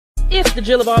It's the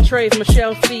Jill of all trades,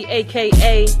 Michelle C,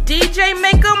 aka DJ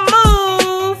Make a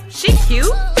Move. She cute.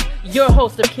 Your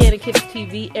host of Candy Kisses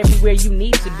TV, everywhere you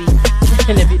need to be.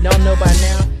 And if you don't know by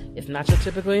now, it's not your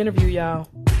typical interview, y'all.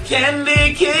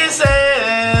 Candy Kisses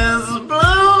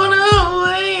blown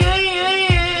away.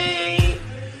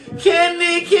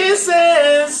 Candy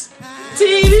Kisses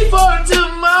TV for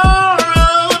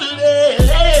tomorrow today.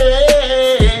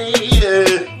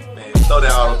 Man, throw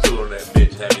that auto-tune on that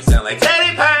bitch. Have me sound like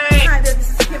Teddy Payne. Hi there,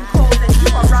 this is Kim Cole, and you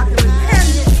are rocking with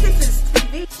Candy Kisses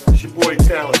TV. It's your boy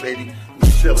Talent, baby.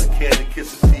 Michelle and Candy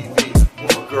Kisses TV.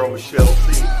 With my girl Michelle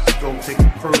C. Don't take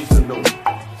it personal.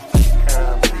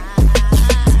 Comedy.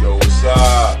 Yo, what's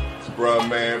up? It's bruh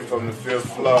man from the 5th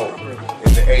floor.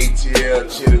 In the ATL,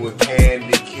 chilling with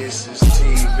Candy Kisses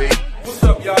TV. What's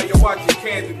up, y'all? You're watching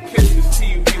Candy Kisses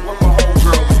TV with my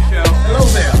homegirl, Michelle. Hello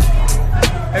there.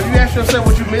 Have you asked yourself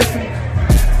what you're missing?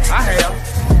 I have.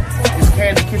 It's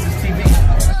Candy Kisses TV.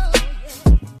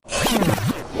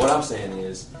 What I'm saying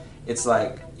is, it's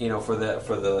like, you know, for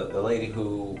the lady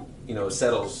who, you know,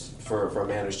 settles for a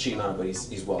man who's cheating on her, but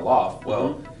he's well off.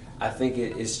 Well, I think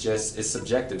it's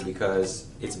subjective because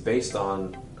it's based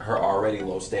on her already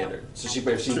low standard. So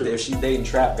if she's dating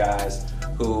trap guys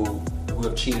who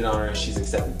have cheated on her and she's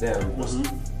accepted them,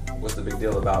 what's the big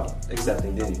deal about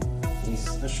accepting Diddy?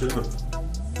 That's true.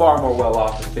 Far more well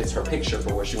off and fits her picture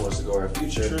for where she wants to go in her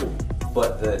future. True.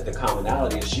 But the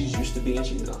commonality is she's used to being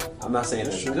cheated on. I'm not saying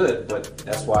that's good, but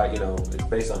that's why, you know, it's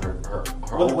based on her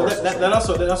own personal that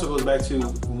also goes back to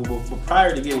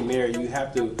prior to getting married, you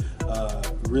have to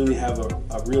really have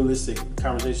a realistic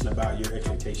conversation about your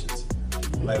expectations.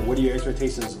 Like, what do your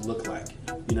expectations look like?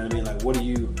 You know what I mean? Like, what do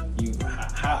you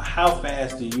how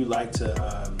fast do you like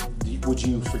to would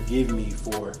you forgive me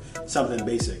for something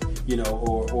basic? You know,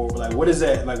 or like what does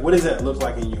that look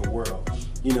like in your world?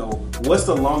 You know, what's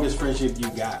the longest friendship you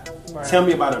got? Right. Tell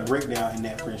me about a breakdown in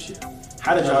that friendship.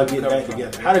 How did y'all get back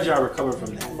together? How did y'all recover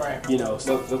from that? Right. You know,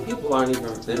 so the people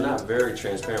they're not very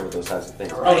transparent with those types of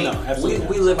things. Right. Oh no, absolutely.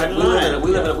 We live in a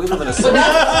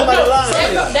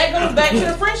that goes back to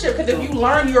the friendship, because if you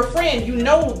learn your friend, you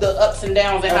know the ups and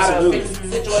downs and how to fix the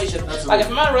situation. Absolutely. Like if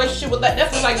my relationship with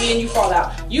that's just like me and you fall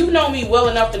out. You know me well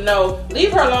enough to know,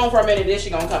 leave her alone for a minute, then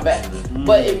she gonna come back.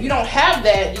 But if you don't have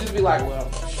that, you just be like, well,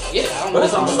 yeah, I don't know. But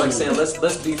it's almost like saying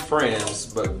let's be friends,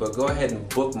 but go ahead and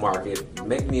bookmark it.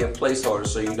 Make me a placeholder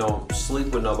so you don't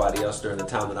sleep with nobody else during the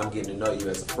time that I'm getting to know you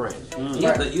as a friend.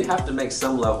 You have to make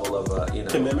some level of a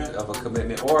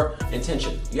commitment or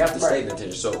intention. You have to state an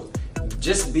intention. So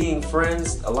just being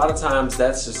friends, a lot of times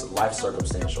that's just life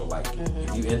circumstantial. Like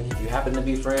if you happen to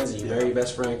be friends and you marry your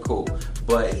best friend, cool.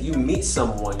 But if you meet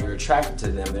someone, you're attracted to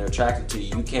them, they're attracted to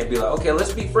you. You can't be like, okay,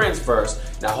 let's be friends first.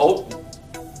 Now hold the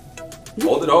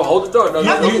door. No,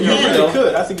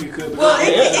 I think you could. Well,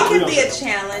 it can be a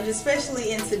challenge,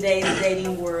 especially in today's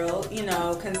dating world. You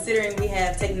know, considering we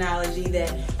have technology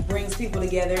that brings people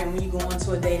together, and when you go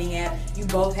onto a dating app, you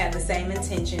both have the same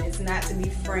intention. It's not to be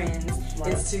friends.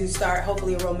 Right. It's to start,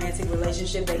 hopefully, a romantic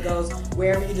relationship that goes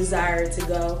wherever you desire it to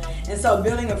go. And so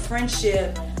building a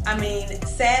friendship, I mean,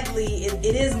 sadly,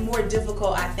 it is more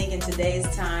difficult, I think, in today's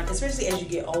time, especially as you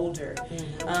get older,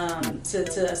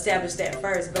 to establish that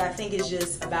first. But I think it's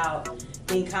just about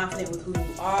being confident with who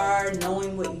you are,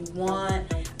 knowing what you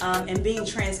want, and being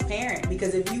transparent.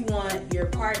 Because if you want your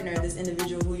partner, this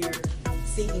individual who you're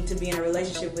seeking to be in a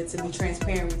relationship with, to be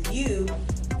transparent with you,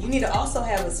 you need to also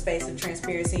have a space of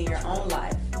transparency in your own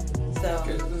life. So,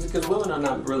 because women are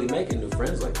not really making new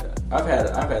friends like that. I've had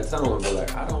a ton of women be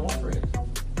like, I don't want friends.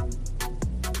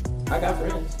 I got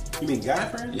friends. You mean guy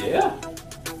friends? Yeah.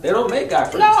 They don't make guy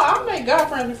friends. No, I make guy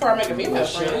friends before I make a female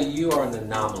friend. You are an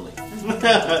anomaly.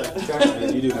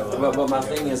 You do have a lot. But my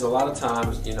thing is, a lot of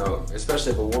times, you know,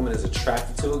 especially if a woman is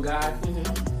attracted to a guy,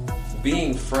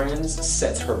 being friends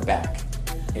sets her back.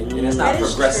 And it's not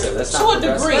progressive. That's not to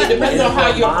a degree, it depends on how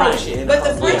you approach it. But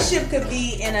the friendship could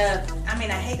be in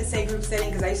I hate to say group setting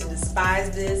because I used to despise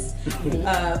this in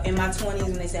my 20s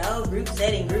when they say, oh, group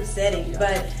setting. Yeah.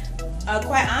 But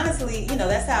quite honestly, you know,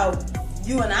 that's how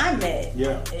you and I met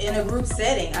in a group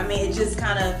setting. I mean, it just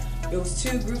it was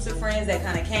two groups of friends that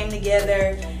kind of came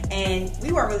together, and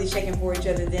we weren't really checking for each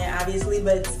other then, obviously,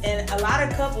 and a lot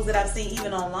of couples that I've seen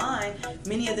even online,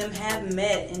 many of them have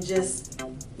met and just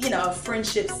a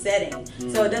friendship setting.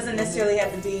 So it doesn't necessarily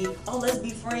have to be, oh, let's be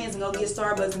friends and go get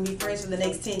Starbucks and be friends for the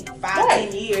next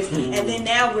 10 years, and then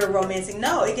now we're romancing.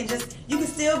 No, you can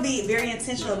still be very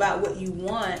intentional about what you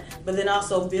want, but then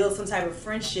also build some type of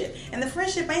friendship. And the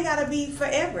friendship ain't gotta be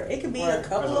forever. It could be a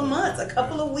couple of months, a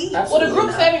couple of weeks. Well, the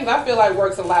group settings I feel like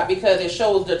works a lot because it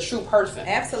shows the true person.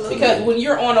 Absolutely. Because when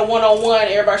you're on a one-on-one,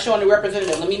 everybody's showing the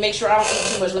representative. Let me make sure I don't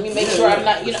eat too much. Let me make sure I'm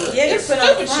not, it's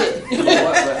stupid shit.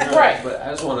 Right. But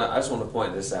I just want to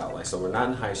point this out. Like, so we're not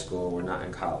in high school, we're not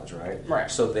in college, right? Right.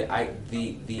 So the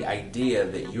idea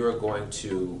that you're going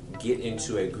to get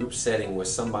into a group setting with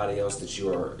somebody else that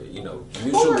you are,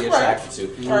 mutually attracted to,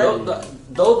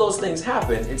 though those things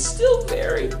happen, it's a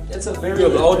very.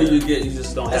 The older you get, you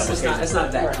just don't have. It's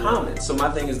not that common. So my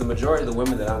thing is, the majority of the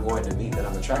women that I'm going to meet that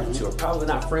I'm attracted to are probably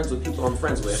not friends with people I'm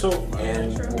friends with,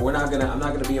 and I'm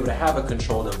not gonna be able to have a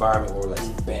controlled environment where we're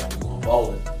like, bam, we're going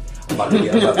bowling.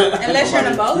 Unless you're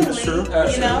in a bowling league,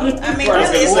 I mean,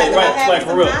 really, it's like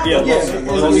for real.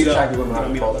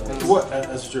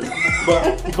 That's true. But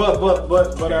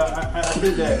I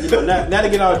think that not to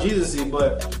get all Jesus-y,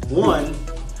 but one.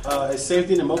 It's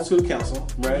safety in the multitude of counsel,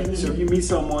 right? Mm-hmm. So if you meet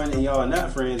someone and y'all are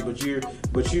not friends, but you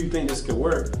think this could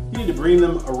work, you need to bring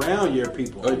them around your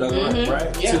people, right?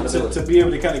 Yeah. To be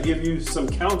able to kind of give you some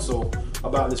counsel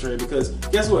about this, right? Because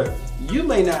guess what? You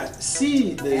may not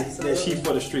see that sheep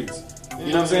for the streets. You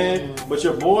know what I'm saying? But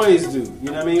your boys do. You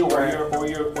know what I mean? Or your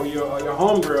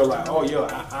homegirl, like, oh, yo,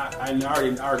 I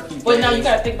already keep. But now you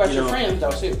gotta think about your friends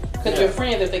though too, because your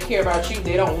friends, if they care about you,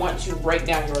 they don't want to break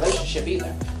down your relationship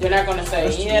either. They're not gonna say,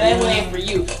 that one ain't for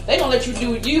you. They gonna let you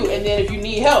do you, and then if you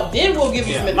need help, then we'll give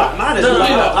you some advice. Mine is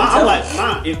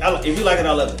I'm like, if you like it,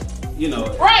 I love it.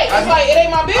 Right? It's like it ain't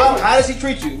my business. How does he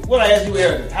treat you? What I asked you,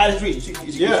 Erica. How does he treat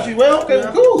you? She treat you well? Okay,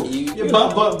 cool.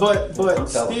 But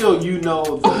still, you know.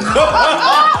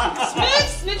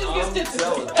 Snitches get stitches.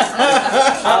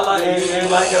 I like it. You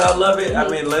like it. I love it. I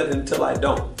mean, until I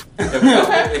don't.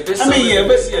 If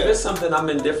it's something I'm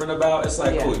indifferent about, it's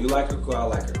like, cool. You like her, cool. I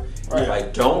like her. If I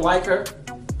don't like her,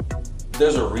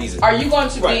 there's a reason. Are you going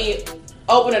to be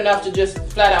open enough to just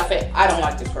flat out say, I don't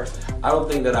like this person? I don't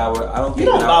think that I would. I don't think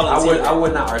that I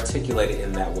would not articulate it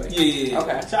in that way. Yeah.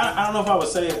 Okay. So I don't know if I would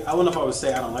say. I don't know if I would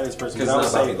say I don't like this person.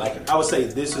 Because I would say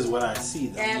this is what I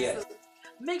see. Yes.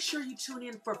 Make sure you tune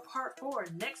in for part 4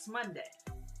 next Monday.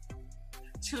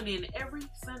 Tune in every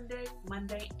Sunday,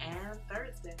 Monday, and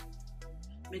Thursday.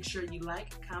 Make sure you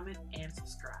like, comment, and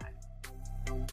subscribe.